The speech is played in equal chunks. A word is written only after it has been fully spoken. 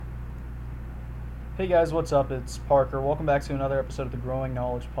Hey guys, what's up? It's Parker. Welcome back to another episode of the Growing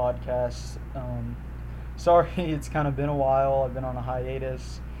Knowledge Podcast. Sorry, it's kind of been a while. I've been on a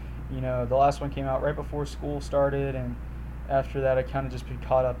hiatus. The last one came out right before school started, and after that, I kind of just been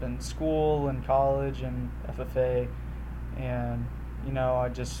caught up in school and college and FFA. And, I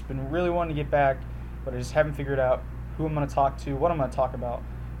just been really wanting to get back, but I just haven't figured out who I'm going to talk to, what I'm going to talk about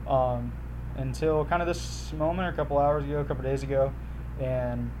um, until kind of this moment, or a couple hours ago, a couple days ago.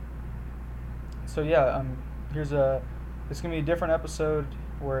 And so yeah, here's a it's gonna be a different episode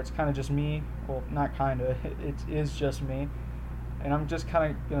where it's kind of just me. Well, not kind of. It is just me, and I'm just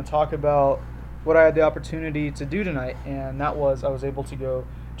kind of gonna talk about what I had the opportunity to do tonight, and that was I was able to go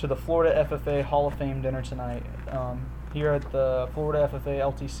to the Florida FFA Hall of Fame dinner tonight here at the Florida FFA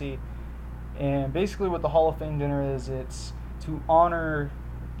LTC. And basically, what the Hall of Fame dinner is, it's to honor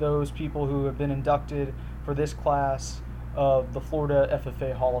those people who have been inducted for this class of the Florida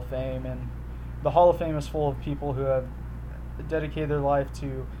FFA Hall of Fame. And the Hall of Fame is full of people who have dedicated their life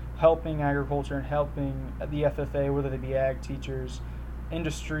to helping agriculture and helping the FFA, whether they be ag teachers,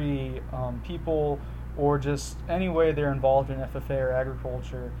 industry, people, or just any way they're involved in FFA or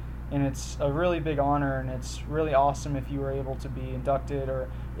agriculture. And it's a really big honor, and it's really awesome if you were able to be inducted or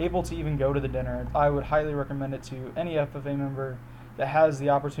able to even go to the dinner. I would highly recommend it to any FFA member that has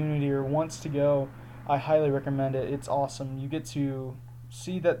the opportunity or wants to go. I highly recommend it. It's awesome. You get to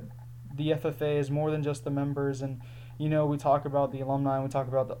see that the FFA is more than just the members, and we talk about the alumni, and we talk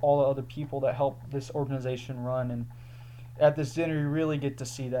about all the other people that help this organization run. And at this dinner, you really get to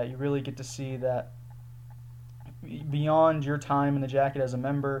see that. You really get to see that beyond your time in the jacket as a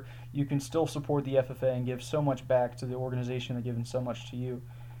member, you can still support the FFA and give so much back to the organization that given so much to you.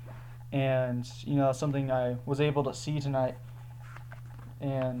 And something I was able to see tonight,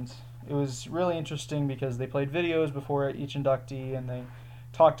 and it was really interesting because they played videos before each inductee, and they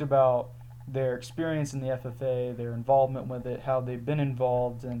talked about their experience in the FFA, their involvement with it, how they've been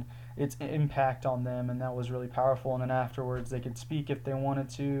involved, and its impact on them, and that was really powerful. And then afterwards, they could speak if they wanted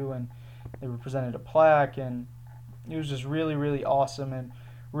to, and they were presented a plaque, and it was just really, really awesome and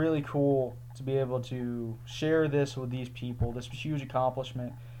really cool to be able to share this with these people, this huge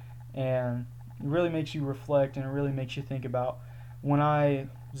accomplishment. And it really makes you reflect, and it really makes you think about when I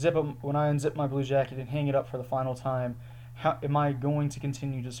unzip my blue jacket and hang it up for the final time, how am I going to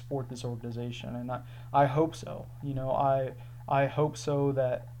continue to support this organization? And I hope so. I hope so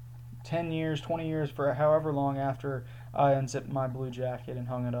that 10 years, 20 years, for however long after I unzipped my blue jacket and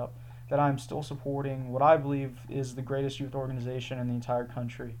hung it up, that I'm still supporting what I believe is the greatest youth organization in the entire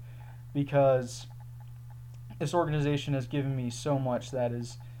country, because this organization has given me so much that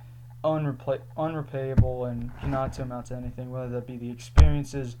is unrepayable and cannot amount to anything, whether that be the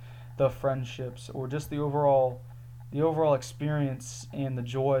experiences, the friendships, or just the overall experience and the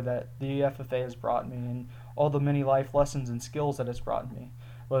joy that the FFA has brought me, and all the many life lessons and skills that it's brought me,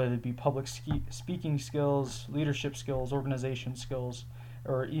 whether it be public speaking skills, leadership skills, organization skills,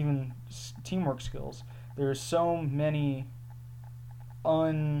 or even teamwork skills. There's so many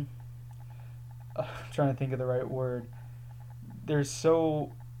I'm trying to think of the right word. There's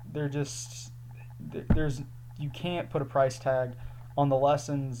so they're just there's you can't put a price tag on the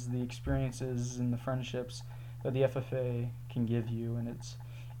lessons, the experiences, and the friendships that the FFA can give you. And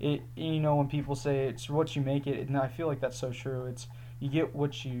when people say it's what you make it, and I feel like that's so true. It's you get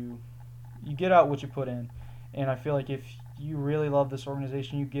you get out what you put in. And I feel like if you really love this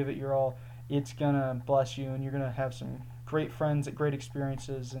organization, you give it your all, it's gonna bless you, and you're gonna have some great friends, great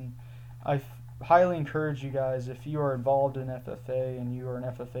experiences. And I highly encourage you guys, if you are involved in FFA and you are an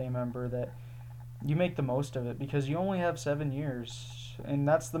FFA member, that you make the most of it, because you only have 7 years, and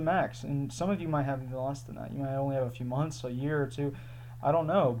that's the max. And some of you might have even less than that. You might only have a few months, a year or two. I don't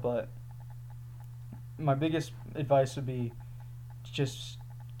know, but my biggest advice would be just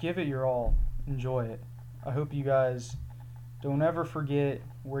give it your all. Enjoy it. I hope you guys don't ever forget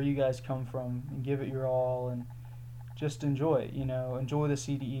where you guys come from, and give it your all, and just enjoy it. Enjoy the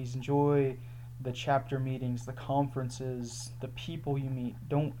CDEs, enjoy the chapter meetings, the conferences, the people you meet.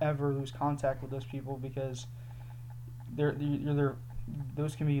 Don't ever lose contact with those people, because they're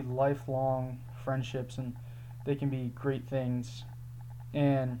those can be lifelong friendships, and they can be great things.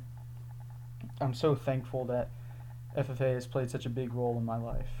 And I'm so thankful that FFA has played such a big role in my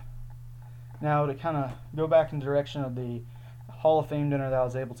life. Now, to kind of go back in the direction of the Hall of Fame dinner that I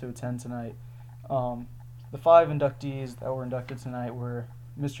was able to attend tonight, the 5 inductees that were inducted tonight were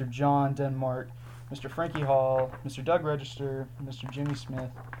Mr. John Denmark, Mr. Frankie Hall, Mr. Doug Register, Mr. Jimmy Smith,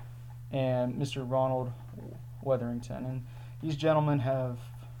 and Mr. Ronald Wetherington. And these gentlemen have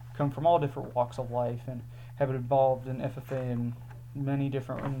come from all different walks of life and have been involved in FFA in many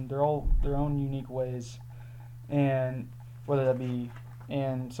different, and they're all their own unique ways, and whether that be,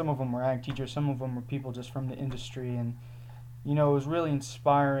 and some of them were ag teachers, some of them were people just from the industry, and it was really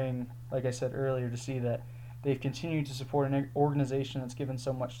inspiring, like I said earlier, to see that they've continued to support an organization that's given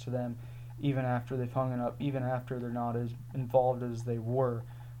so much to them, even after they've hung it up, even after they're not as involved as they were,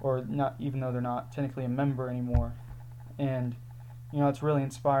 or not, even though they're not technically a member anymore. And it's really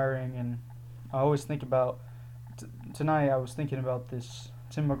inspiring. And I always think about tonight. I was thinking about this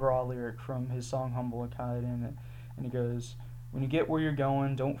Tim McGraw lyric from his song "Humble and Kind," and he goes, "When you get where you're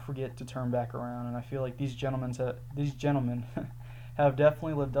going, don't forget to turn back around." And I feel like these gentlemen have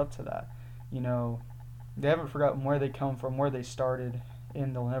definitely lived up to that. They haven't forgotten where they come from, where they started,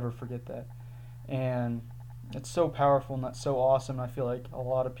 and they'll never forget that. And it's so powerful, and that's so awesome. I feel like a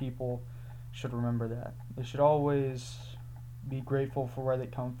lot of people should remember that. They should always be grateful for where they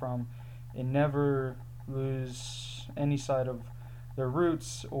come from and never lose any sight of their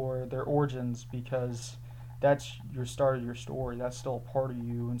roots or their origins, because that's your start of your story. That's still a part of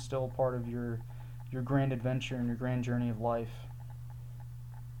you and still a part of your grand adventure and your grand journey of life.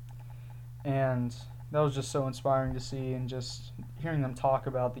 And that was just so inspiring to see, and just hearing them talk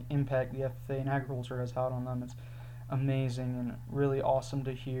about the impact the FFA and agriculture has had on them. It's amazing and really awesome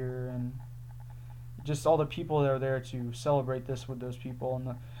to hear, and just all the people that are there to celebrate this with those people,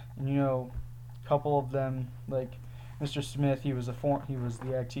 and a couple of them, like Mr. Smith, he was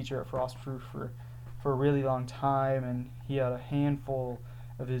the ag teacher at Frostproof for a really long time, and he had a handful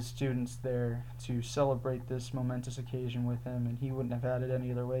of his students there to celebrate this momentous occasion with him, and he wouldn't have had it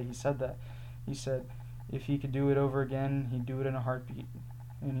any other way. He said that. He said if he could do it over again, he'd do it in a heartbeat,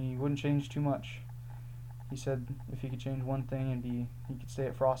 and he wouldn't change too much. He said if he could change one thing, he could stay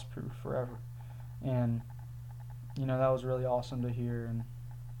at Frostproof forever. And that was really awesome to hear, and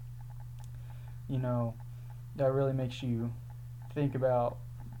that really makes you think about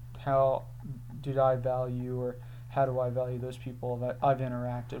how do I value those people that I've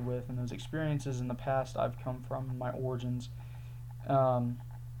interacted with, and those experiences in the past I've come from, and my origins.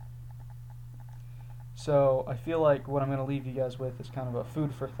 So I feel like what I'm going to leave you guys with is kind of a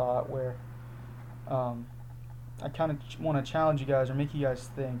food for thought, where I kind of want to challenge you guys or make you guys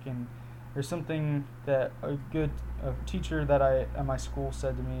think. And there's something that a teacher that I at my school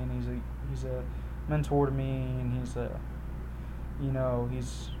said to me, and he's a mentor to me, and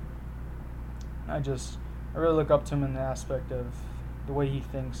I really look up to him in the aspect of the way he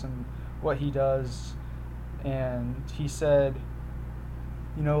thinks and what he does. And he said,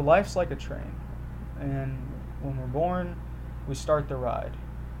 life's like a train, and when we're born, we start the ride.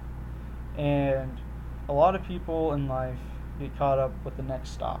 And a lot of people in life get caught up with the next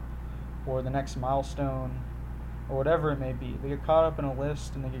stop or the next milestone or whatever it may be. They get caught up in a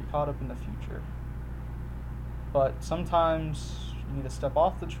list, and they get caught up in the future. But sometimes you need to step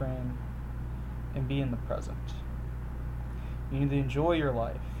off the train and be in the present. You need to enjoy your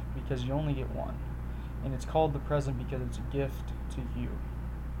life, because you only get one. And it's called the present because it's a gift to you.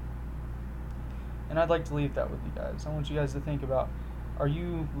 And I'd like to leave that with you guys. I want you guys to think about, are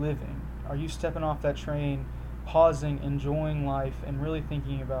you living? Are you stepping off that train, pausing, enjoying life, and really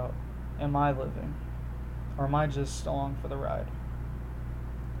thinking about, am I living? Or am I just along for the ride?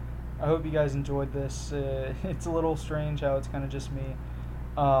 I hope you guys enjoyed this. It's a little strange how it's kind of just me.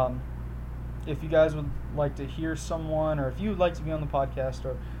 If you guys would like to hear someone, or if you would like to be on the podcast,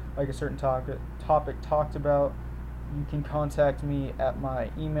 or like a certain topic talked about, you can contact me at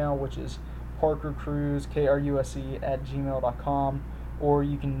my email, which is parkercruz, kruse@gmail.com, or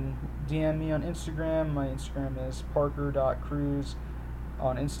you can DM me on Instagram. My Instagram is parker.cruz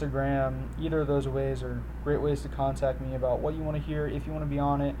on Instagram. Either of those ways are great ways to contact me about what you want to hear, if you want to be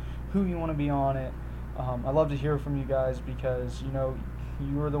on it, who you want to be on it. I love to hear from you guys, because you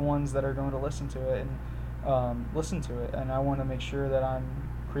are the ones that are going to listen to it, and I want to make sure that I'm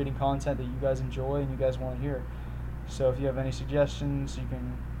creating content that you guys enjoy and you guys want to hear. So if you have any suggestions, you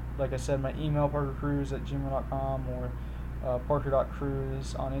can, like I said, my email, parkercruz@gmail.com, or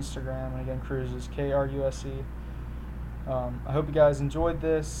parker.cruz on Instagram, and again, Cruz is KRUSE. I hope you guys enjoyed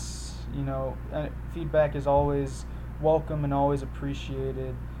this. Feedback is always welcome and always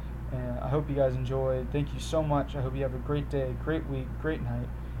appreciated, and I hope you guys enjoyed. Thank you so much. I hope you have a great day, great week, great night,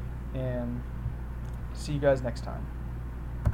 and see you guys next time.